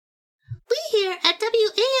here at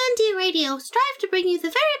WAND Radio strive to bring you the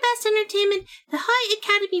very best entertainment the High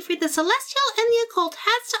Academy for the Celestial and the Occult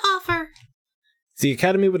has to offer. The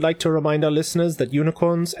Academy would like to remind our listeners that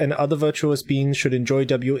unicorns and other virtuous beings should enjoy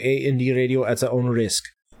WAND Radio at their own risk.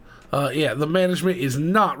 The management is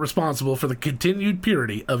not responsible for the continued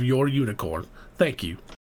purity of your unicorn. Thank you.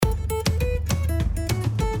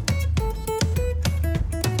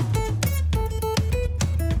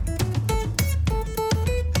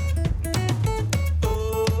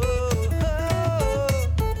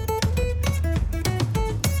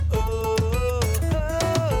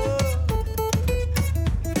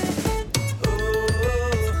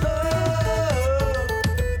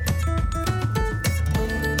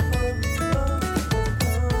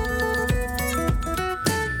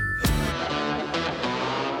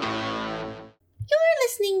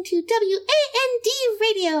 Listening to WAND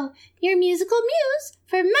Radio, your musical muse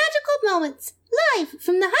for magical moments, live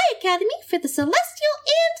from the High Academy for the Celestial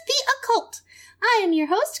and the Occult. I am your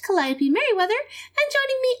host, Calliope Merriweather, and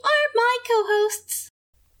joining me are my co-hosts,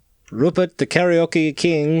 Rupert the Karaoke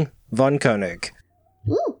King von Koenig.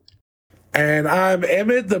 Ooh. And I'm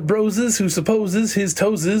Emmett the Broses who supposes his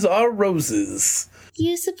toeses are roses.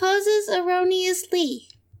 You supposes erroneously.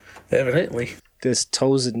 Evidently. There's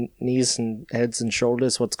toes and knees and heads and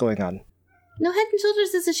shoulders. What's going on? No, Head and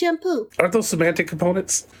Shoulders is a shampoo. Aren't those semantic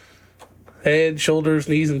components? Head, shoulders,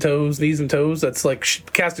 knees and toes. That's like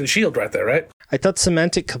cast and shield right there, right? I thought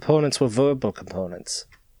semantic components were verbal components.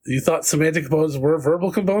 You thought semantic components were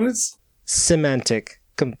verbal components? Semantic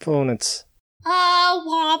components.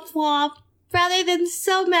 Womp womp. Rather than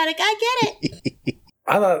somatic, I get it.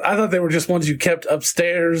 I thought they were just ones you kept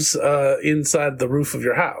upstairs inside the roof of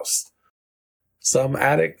your house. Some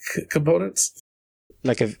attic components?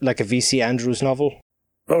 Like a V.C. Andrews novel?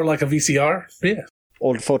 Or like a VCR? Yeah.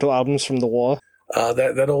 Old photo albums from the war?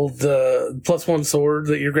 That old +1 sword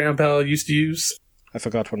that your grandpa used to use? I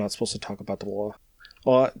forgot we're not supposed to talk about the war.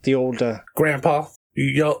 Or the old... Grandpa?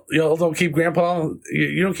 Y'all don't keep grandpa?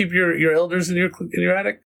 You don't keep your elders in your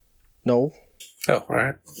attic? No. Oh,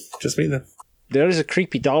 alright. Just me then. There is a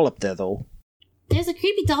creepy doll up there, though. There's a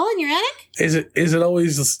creepy doll in your attic? Is it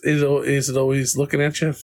always looking at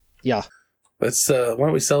you? Yeah. Let's why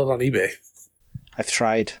don't we sell it on eBay? I've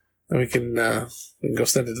tried. And we can go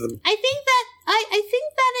send it to them. I think that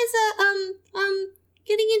is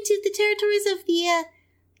getting into the territories of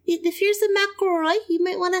the fearsome McElroy. You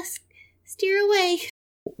might want to steer away.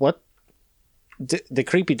 What? The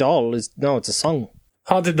creepy doll is... No, it's a song.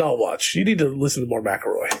 Haunted Doll Watch. You need to listen to more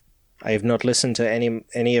McElroy. I have not listened to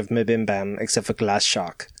any of Mabim Bam except for Glass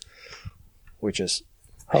Shark, which is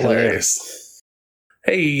hilarious.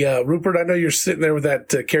 Hey, Rupert, I know you're sitting there with that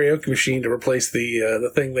karaoke machine to replace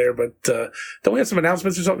the thing there, but don't we have some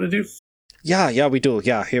announcements or something to do? Yeah, we do.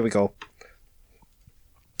 Yeah, here we go.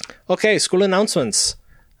 Okay, school announcements.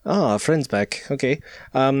 Ah, friend's back. Okay.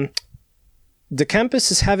 The campus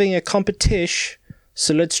is having a competition,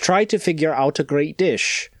 so let's try to figure out a great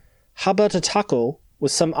dish. How about a taco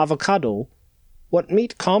with some avocado? What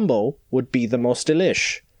meat combo would be the most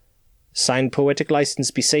delish? Signed, Poetic License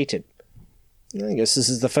be sated. I guess this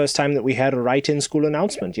is the first time that we had a write-in school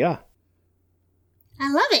announcement, yeah. I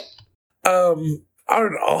love it.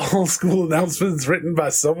 Aren't all school announcements written by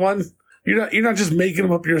someone? You're not just making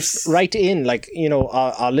them up yourself. Write in, like,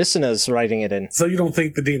 our listeners writing it in. So you don't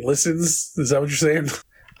think the dean listens? Is that what you're saying?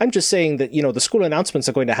 I'm just saying that, the school announcements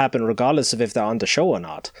are going to happen regardless of if they're on the show or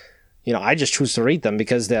not. I just choose to read them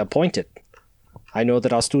because they're appointed. I know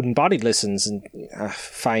that our student body listens, and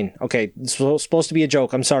fine. Okay, it's supposed to be a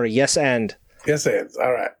joke. I'm sorry. Yes, and. Yes, and.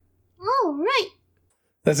 All right. Oh, right.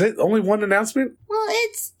 That's it? Only one announcement? Well,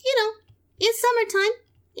 it's summertime.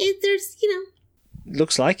 There's.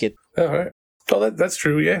 Looks like it. All right. Oh, that's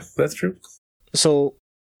true. Yeah, that's true. So,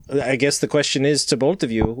 I guess the question is to both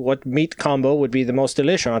of you, what meat combo would be the most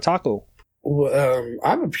delicious on a taco? Well,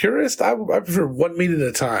 I'm a purist. I prefer one meat at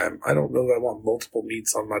a time. I don't know that I want multiple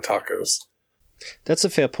meats on my tacos. That's a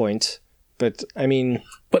fair point. But, I mean...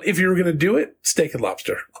 But if you were going to do it, steak and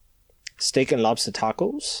lobster. Steak and lobster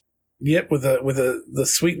tacos? Yep, with the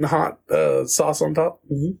sweet and hot sauce on top.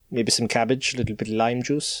 Mm-hmm. Maybe some cabbage, a little bit of lime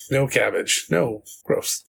juice. No cabbage. No.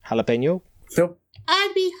 Gross. Jalapeno? Nope.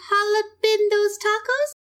 I'd be jalapeno those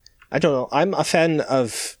tacos? I don't know. I'm a fan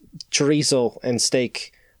of chorizo and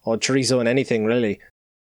steak. Or chorizo and anything, really.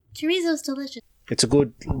 Chorizo's delicious. It's a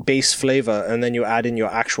good base flavor, and then you add in your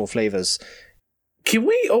actual flavors. Can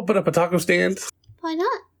we open up a taco stand? Why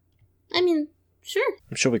not? I mean, sure.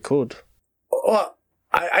 I'm sure we could. Well,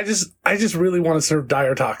 I just really want to serve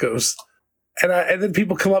dire tacos. And then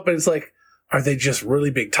people come up and it's like, are they just really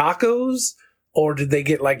big tacos? Or did they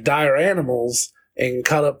get like dire animals and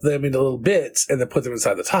cut up them into little bits and then put them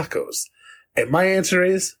inside the tacos? And my answer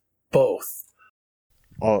is both.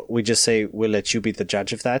 Or we just say, we'll let you be the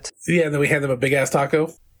judge of that? Yeah, and then we hand them a big ass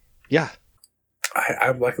taco. Yeah.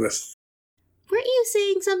 I'm liking this. Weren't you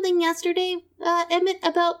saying something yesterday, Emmett,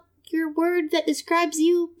 about your word that describes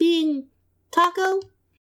you being taco?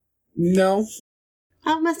 No.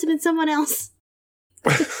 Oh, it must have been someone else.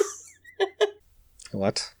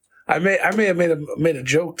 What? I may have made a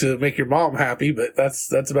joke to make your mom happy, but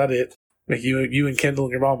that's about it. Make you and Kendall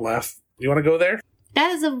and your mom laugh. You want to go there?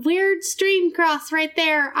 That is a weird stream cross right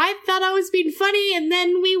there. I thought I was being funny, and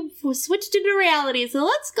then we switched into reality, so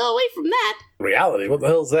let's go away from that. Reality? What the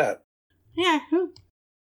hell is that? Yeah.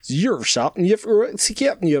 You're shop and you've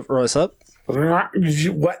rose up. What?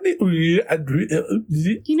 You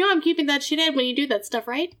know I'm keeping that shit in when you do that stuff,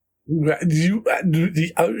 right?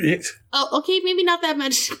 Oh, okay, maybe not that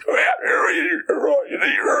much.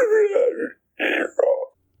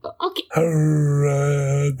 Okay.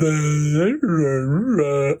 Are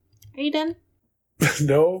you done?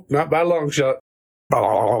 No, not by a long shot.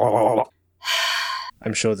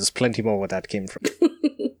 I'm sure there's plenty more where that came from.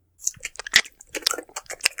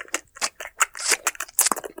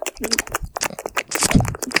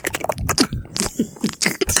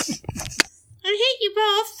 I hate you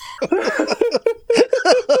both.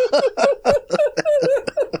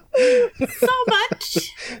 So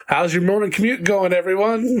much. How's your morning commute going,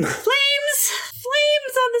 everyone? Flames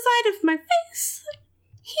on the side of my face.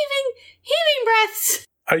 Heaving breaths.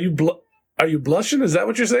 Are you blushing? Is that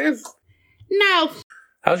what you're saying? No.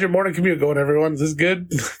 How's your morning commute going, everyone? Is this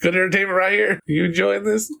good? Good entertainment right here? You enjoying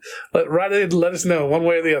this? Let us know one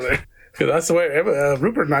way or the other. Because I swear,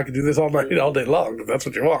 Rupert and I could do this all night, all day long, if that's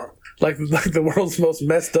what you want. Like the world's most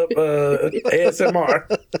messed up ASMR.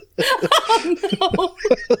 Oh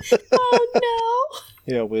no.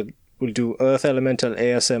 Yeah, we'll do Earth Elemental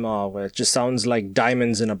ASMR, where it just sounds like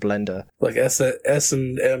diamonds in a blender. Like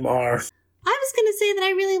S&MR. I was gonna say that I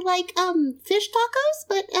really like fish tacos,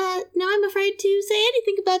 but now I'm afraid to say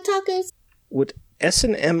anything about tacos. Would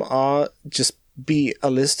S&MR just be a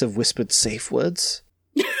list of whispered safe words?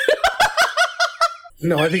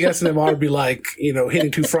 No, I think S&MR would be like, hitting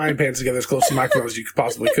two frying pans together as close to the microphone as you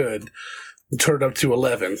possibly could. Turn it up to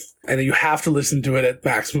 11. And then you have to listen to it at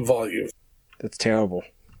maximum volume. That's terrible.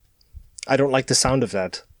 I don't like the sound of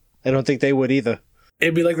that. I don't think they would either.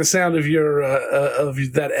 It'd be like the sound of your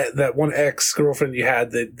that one ex-girlfriend you had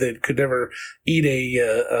that could never eat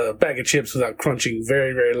a bag of chips without crunching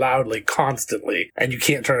very, very loudly, constantly, and you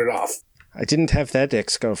can't turn it off. I didn't have that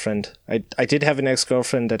ex-girlfriend. I did have an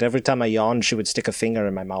ex-girlfriend that every time I yawned, she would stick a finger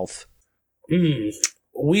in my mouth.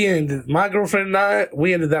 My girlfriend and I,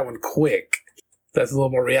 we ended that one quick. That's a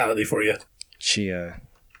little more reality for you. She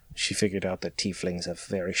figured out that tieflings have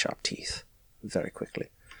very sharp teeth very quickly.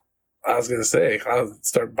 I was going to say, I'll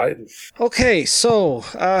start biting. Okay, so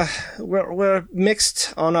we're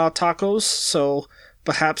mixed on our tacos, so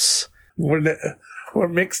perhaps we're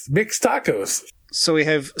mixed tacos. So we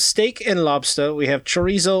have steak and lobster, we have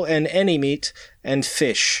chorizo and any meat, and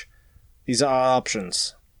fish. These are our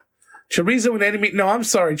options. Chorizo and any meat? No, I'm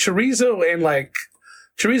sorry. Chorizo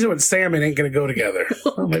and salmon ain't going to go together.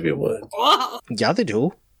 Oh, maybe it would. Yeah, they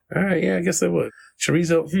do. All right, yeah, I guess they would.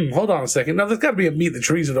 Chorizo, hold on a second. No, there's got to be a meat that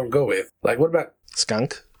chorizo don't go with. Like, what about...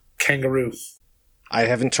 Skunk? Kangaroo. I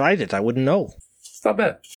haven't tried it. I wouldn't know. It's not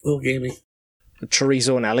bad. A little gamey.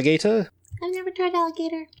 Chorizo and alligator? I've never tried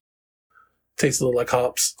alligator. Tastes a little like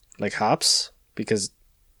hops. Like hops? Because,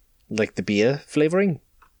 like the beer flavoring?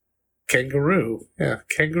 Kangaroo. Yeah,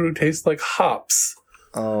 kangaroo tastes like hops.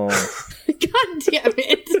 Oh. God damn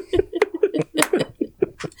it.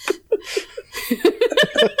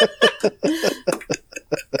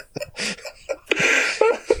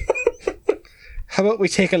 How about we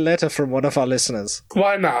take a letter from one of our listeners?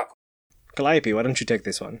 Why not? Calliope, why don't you take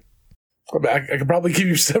this one? I could probably give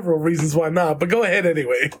you several reasons why not, but go ahead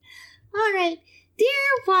anyway. All right. Dear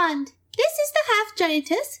Wand, this is the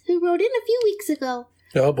half-giantess who wrote in a few weeks ago.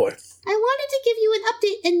 Oh, boy. I wanted to give you an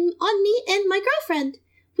update on me and my girlfriend.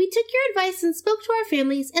 We took your advice and spoke to our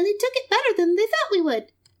families, and they took it better than they thought we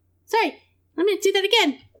would. Sorry, let me do that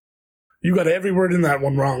again. You got every word in that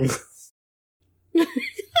one wrong. I know.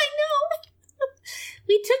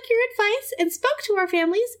 We took your advice and spoke to our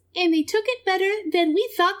families, and they took it better than we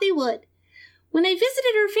thought they would. When I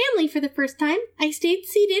visited her family for the first time, I stayed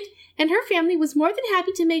seated, and her family was more than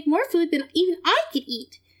happy to make more food than even I could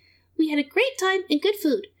eat. We had a great time and good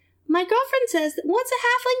food. My girlfriend says that once a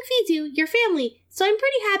halfling feeds you, your family, so I'm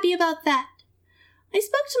pretty happy about that. I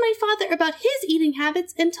spoke to my father about his eating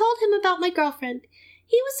habits and told him about my girlfriend.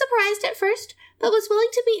 He was surprised at first, but was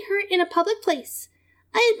willing to meet her in a public place.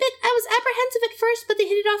 I admit I was apprehensive at first, but they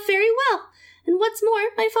hit it off very well. And what's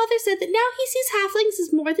more, my father said that now he sees halflings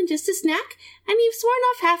as more than just a snack, and you've sworn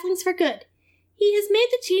off halflings for good. He has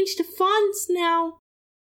made the change to fawns now.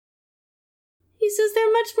 He says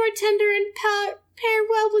they're much more tender and pair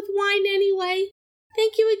well with wine anyway.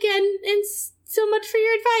 Thank you again, and so much for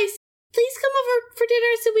your advice. Please come over for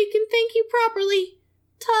dinner so we can thank you properly,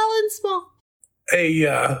 tall and small. Hey,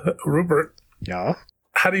 Rupert. Yeah?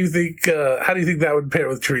 How do you think that would pair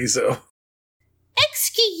with chorizo?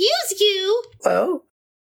 Excuse you? Well,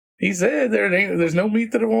 he said there's no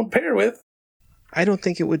meat that it won't pair with. I don't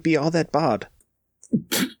think it would be all that bad.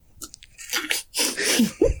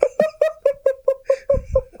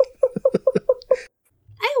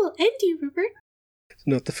 I will end you, Rupert.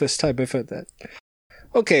 Not the first time I've heard that.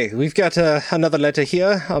 Okay, we've got another letter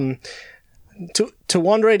here. To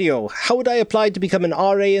One Radio, how would I apply to become an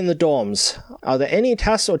RA in the dorms? Are there any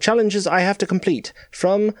tasks or challenges I have to complete?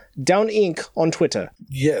 From Down Inc. on Twitter.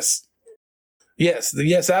 Yes,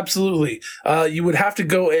 absolutely. You would have to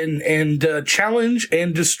go and challenge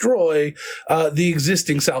and destroy the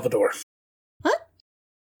existing Salvador. What?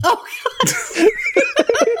 Oh, God.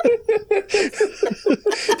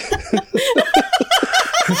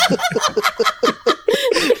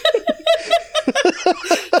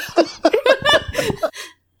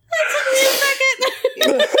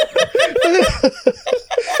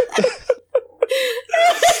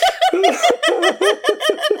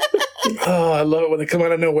 Oh, I love it when they come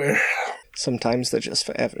out of nowhere. Sometimes they're just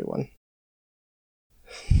for everyone.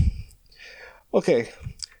 Okay.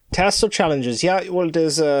 Tasks or challenges? Yeah, well,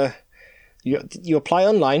 there's you apply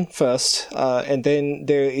online first, and then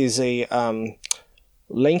there is a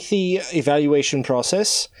lengthy evaluation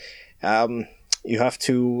process. You have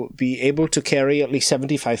to be able to carry at least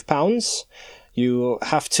 75 pounds. You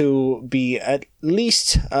have to be at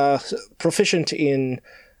least proficient in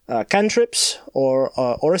cantrips or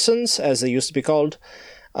orisons, as they used to be called.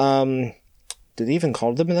 Do they even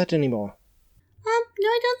call them that anymore? No,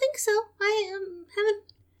 I don't think so. I haven't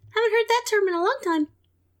heard that term in a long time.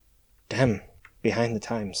 Damn, behind the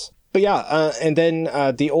times. But yeah, and then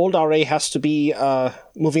the old RA has to be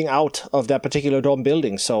moving out of that particular dorm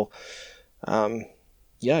building. So,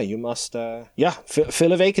 yeah, you must,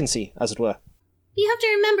 fill a vacancy, as it were. You have to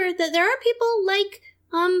remember that there are people like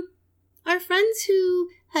our friends who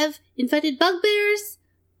have invited bugbears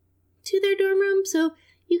to their dorm room. So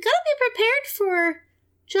you gotta be prepared for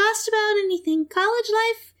just about anything. College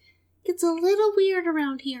life gets a little weird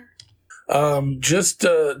around here. Just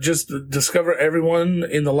discover everyone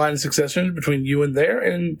in the line of succession between you and there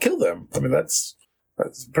and kill them. I mean, that's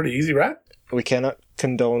pretty easy, right? We cannot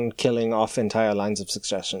condone killing off entire lines of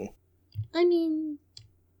succession. I mean,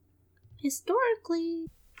 historically.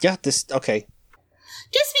 Yeah, okay.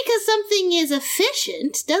 Just because something is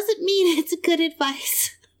efficient doesn't mean it's good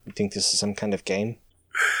advice. You think this is some kind of game?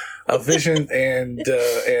 Efficient and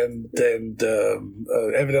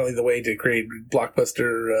evidently the way to create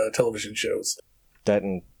blockbuster television shows. That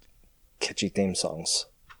and catchy theme songs.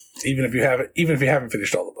 Even if you haven't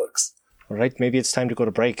finished all the books. All right, maybe it's time to go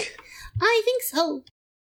to break. I think so.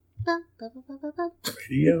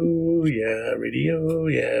 Radio,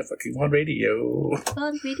 yeah, fucking one radio.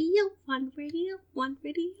 One radio, one radio, one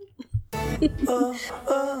radio.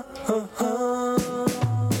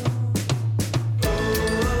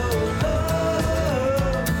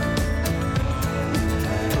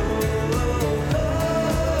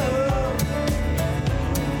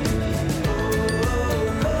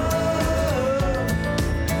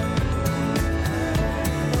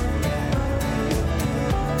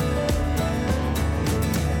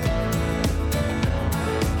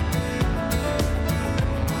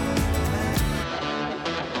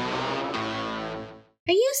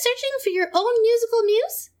 Are you searching for your own musical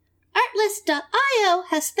muse? Artlist.io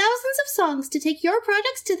has thousands of songs to take your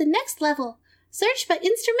projects to the next level. Search by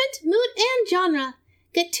instrument, mood, and genre.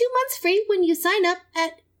 Get 2 months free when you sign up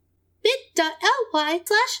at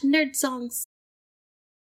bit.ly/nerdsongs.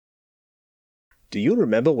 Do you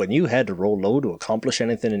remember when you had to roll low to accomplish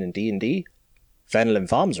anything in D&D? Vanillin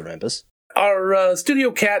Farms remembers. Are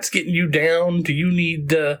studio cats getting you down? Do you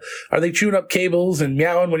need, are they chewing up cables and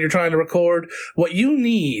meowing when you're trying to record? What you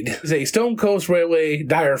need is a Stone Coast Railway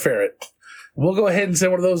dire ferret. We'll go ahead and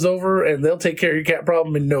send one of those over, and they'll take care of your cat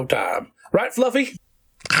problem in no time. Right, Fluffy?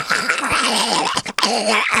 Good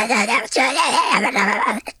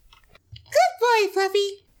boy,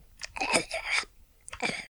 Fluffy.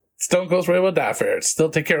 Stone Coast Railway dire ferrets. They'll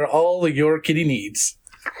take care of all of your kitty needs.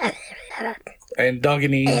 And doggy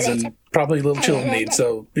needs and probably little children needs.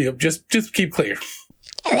 So, just keep clear.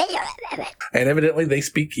 And evidently they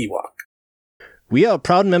speak Ewok. We are a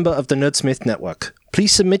proud member of the Nerdsmith Network.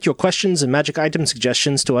 Please submit your questions and magic item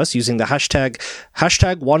suggestions to us using the hashtag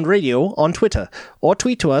 #WandRadio on Twitter, or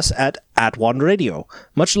tweet to us at @WandRadio,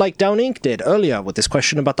 much like Down Inc. did earlier with this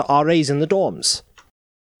question about the RAs in the dorms.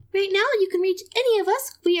 Right now, you can reach any of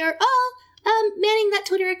us. We are all manning that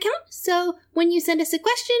Twitter account, so when you send us a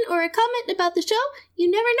question or a comment about the show,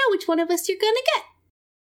 you never know which one of us you're going to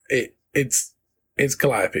get. It's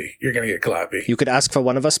Calliope. You're going to get Calliope. You could ask for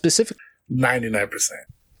one of us specifically. 99%.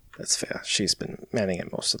 That's fair. She's been manning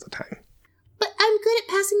it most of the time. But I'm good at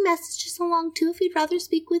passing messages along, too, if you'd rather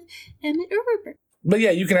speak with Emmett or Rupert. But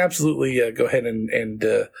yeah, you can absolutely go ahead and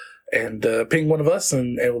ping one of us,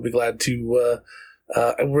 and we'll be glad to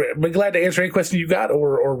answer any question you got,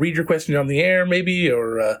 or read your question on the air, maybe,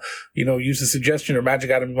 or use a suggestion or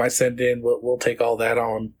magic item you might send in. We'll take all that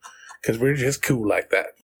on because we're just cool like that.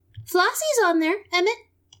 Flossie's on there, Emmett.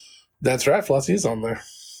 That's right, Flossie is on there.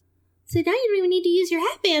 So now you don't even need to use your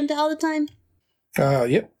hat band all the time.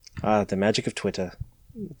 Yep. The magic of Twitter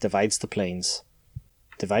divides the planes.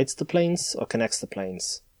 Divides the planes or connects the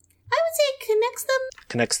planes? I would say it connects them.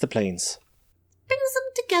 Connects the planes. Brings them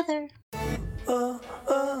together. All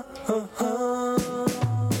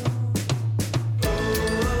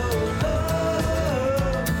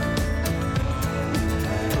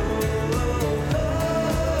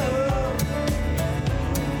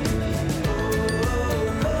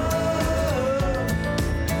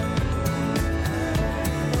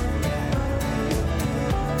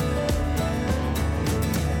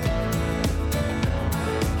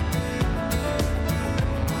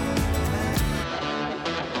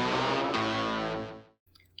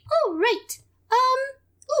right.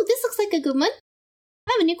 This looks like a good one.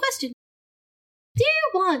 I have a new question. Dear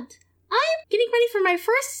Wand, I'm getting ready for my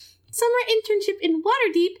first summer internship in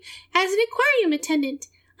Waterdeep as an aquarium attendant.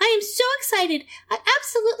 I am so excited. I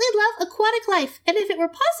absolutely love aquatic life, and if it were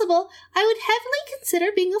possible, I would heavily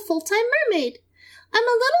consider being a full-time mermaid. I'm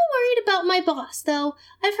a little worried about my boss, though.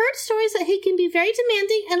 I've heard stories that he can be very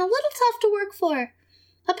demanding and a little tough to work for.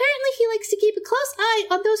 Apparently he likes to keep a close eye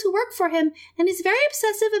on those who work for him and is very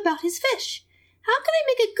obsessive about his fish. How can I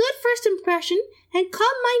make a good first impression and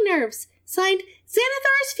calm my nerves? Signed,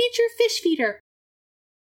 Xanathar's Future Fish Feeder.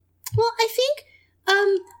 Well, I think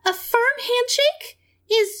a firm handshake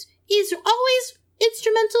is always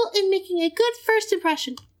instrumental in making a good first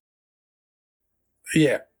impression.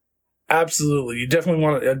 Yeah, absolutely. You definitely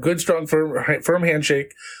want a good, strong, firm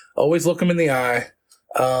handshake. Always look them in the eye.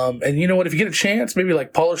 And you know what? If you get a chance, maybe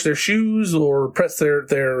like polish their shoes or press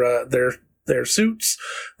their suits.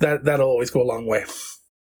 That'll always go a long way.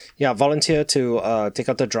 Yeah, volunteer to take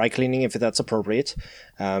out the dry cleaning if that's appropriate.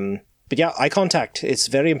 But yeah, eye contact, it's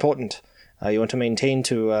very important. You want to maintain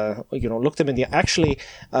to, look them in the... Actually,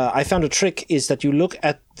 I found a trick is that you look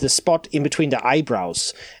at the spot in between the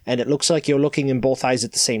eyebrows, and it looks like you're looking in both eyes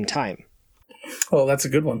at the same time. Oh, that's a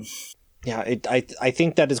good one. Yeah, I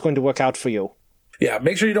think that is going to work out for you. Yeah,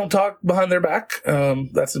 make sure you don't talk behind their back.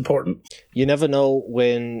 That's important. You never know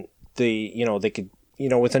when they could...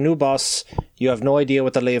 with a new boss, you have no idea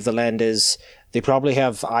what the lay of the land is. They probably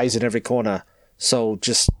have eyes in every corner. So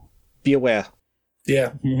just be aware.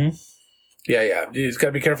 Yeah. Mm-hmm. Yeah. You just got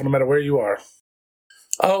to be careful no matter where you are.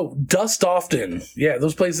 Oh, dust often. Yeah,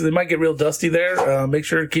 those places, they might get real dusty there. Make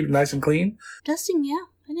sure to keep it nice and clean. Dusting, yeah.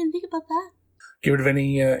 I didn't think about that. Get rid of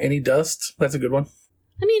any dust. That's a good one.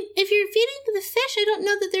 I mean, if you're feeding the fish, I don't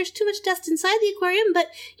know that there's too much dust inside the aquarium, but,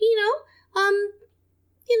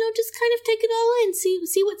 just kind of take it all in,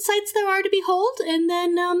 see what sights there are to behold, and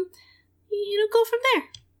then, go from there.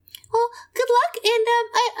 Well, good luck, and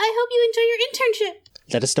I hope you enjoy your internship.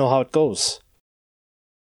 Let us know how it goes.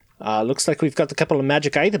 Looks like we've got a couple of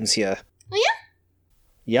magic items here. Oh,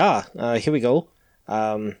 yeah? Yeah, here we go.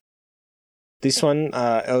 This one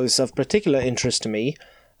is of particular interest to me.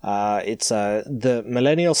 It's the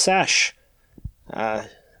Millennial Sash.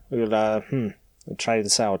 We'll try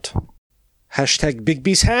this out. Hashtag Big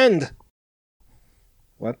B's hand.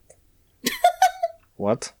 What?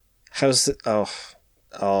 What? How's it? Oh,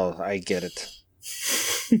 I get it.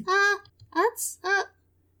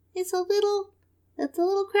 It's a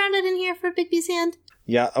little crowded in here for Big B's hand.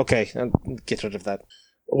 Yeah, okay, get rid of that.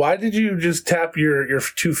 Why did you just tap your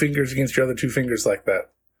two fingers against your other two fingers like that?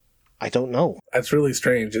 I don't know. That's really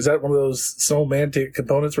strange. Is that one of those semantic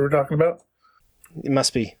components we were talking about? It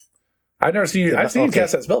must be. I've seen you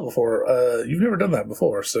cast that spell before. You've never done that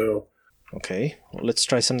before, so... Okay, well, let's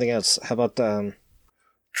try something else. How about,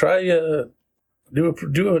 Try,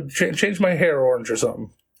 change my hair orange or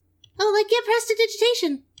something. Oh, like get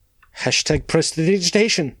prestidigitation. Hashtag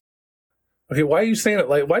prestidigitation. Okay, why are you saying it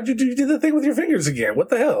like... Why'd you do the thing with your fingers again? What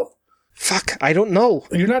the hell? Fuck, I don't know.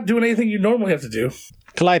 You're not doing anything you normally have to do.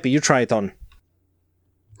 Calliope, you try it on.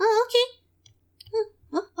 Oh, okay.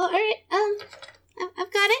 Oh, all right.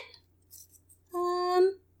 I've got it.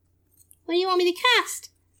 What do you want me to cast?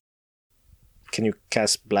 Can you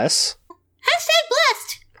cast Bless? Hashtag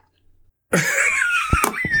blessed.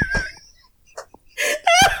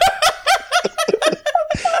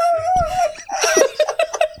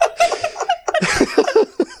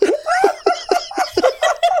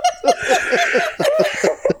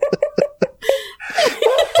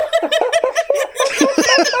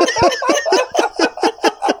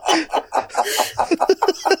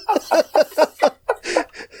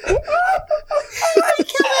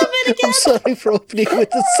 I'm sorry for opening with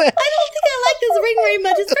the sound. I don't think I like this ring very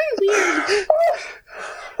much. It's very weird.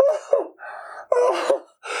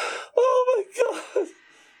 Oh my god.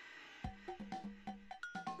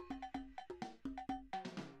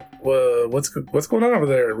 What's going on over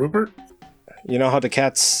there, Rupert? You know how the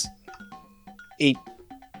cats eat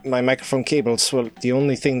my microphone cables? Well, the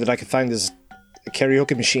only thing that I can find is a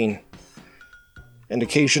karaoke machine. And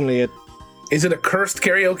occasionally Is it a cursed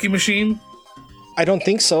karaoke machine? I don't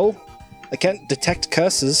think so. I can't detect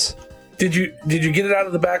curses. Did you get it out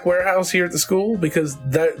of the back warehouse here at the school? Because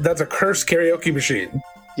that's a cursed karaoke machine.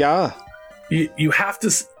 Yeah. You have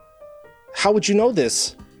to... How would you know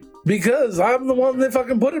this? Because I'm the one that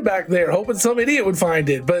fucking put it back there, hoping some idiot would find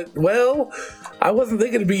it. But, well, I wasn't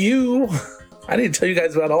thinking it'd be you. I need to tell you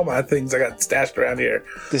guys about all my things I got stashed around here.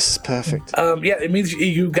 This is perfect. Yeah, it means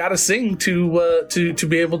you gotta sing to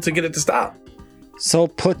be able to get it to stop. So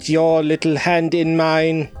put your little hand in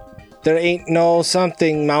mine. There ain't no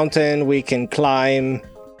something mountain we can climb.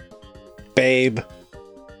 Babe.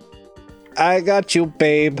 I got you,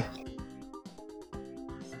 babe.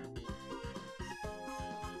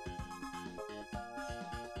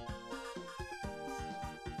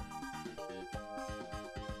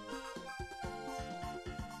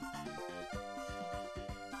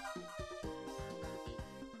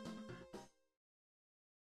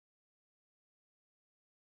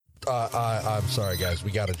 I'm sorry, guys.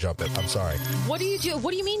 We gotta jump it. I'm sorry. What do you do?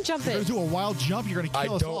 What do you mean jump You're it? gonna do a wild jump. You're gonna I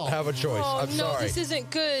kill us all. don't have a choice. Oh, I'm no, sorry. this isn't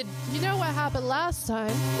good. You know what happened last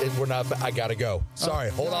time? We're not. I gotta go. Sorry.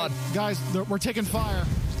 Hold on. Guys, we're taking fire.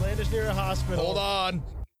 Land us near a hospital. Hold on.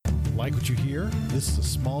 Like what you hear? This is a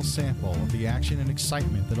small sample of the action and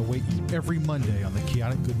excitement that await you every Monday on the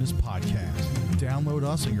Chaotic Goodness Podcast. Download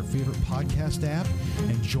us on your favorite podcast app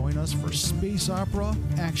and join us for space opera,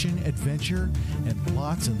 action, adventure, and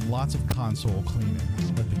lots of console cleaning.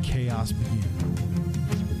 Let the chaos begin.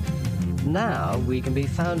 Now we can be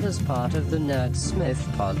found as part of the Nerdsmith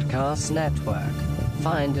Podcast Network.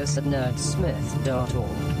 Find us at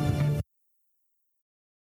nerdsmith.org.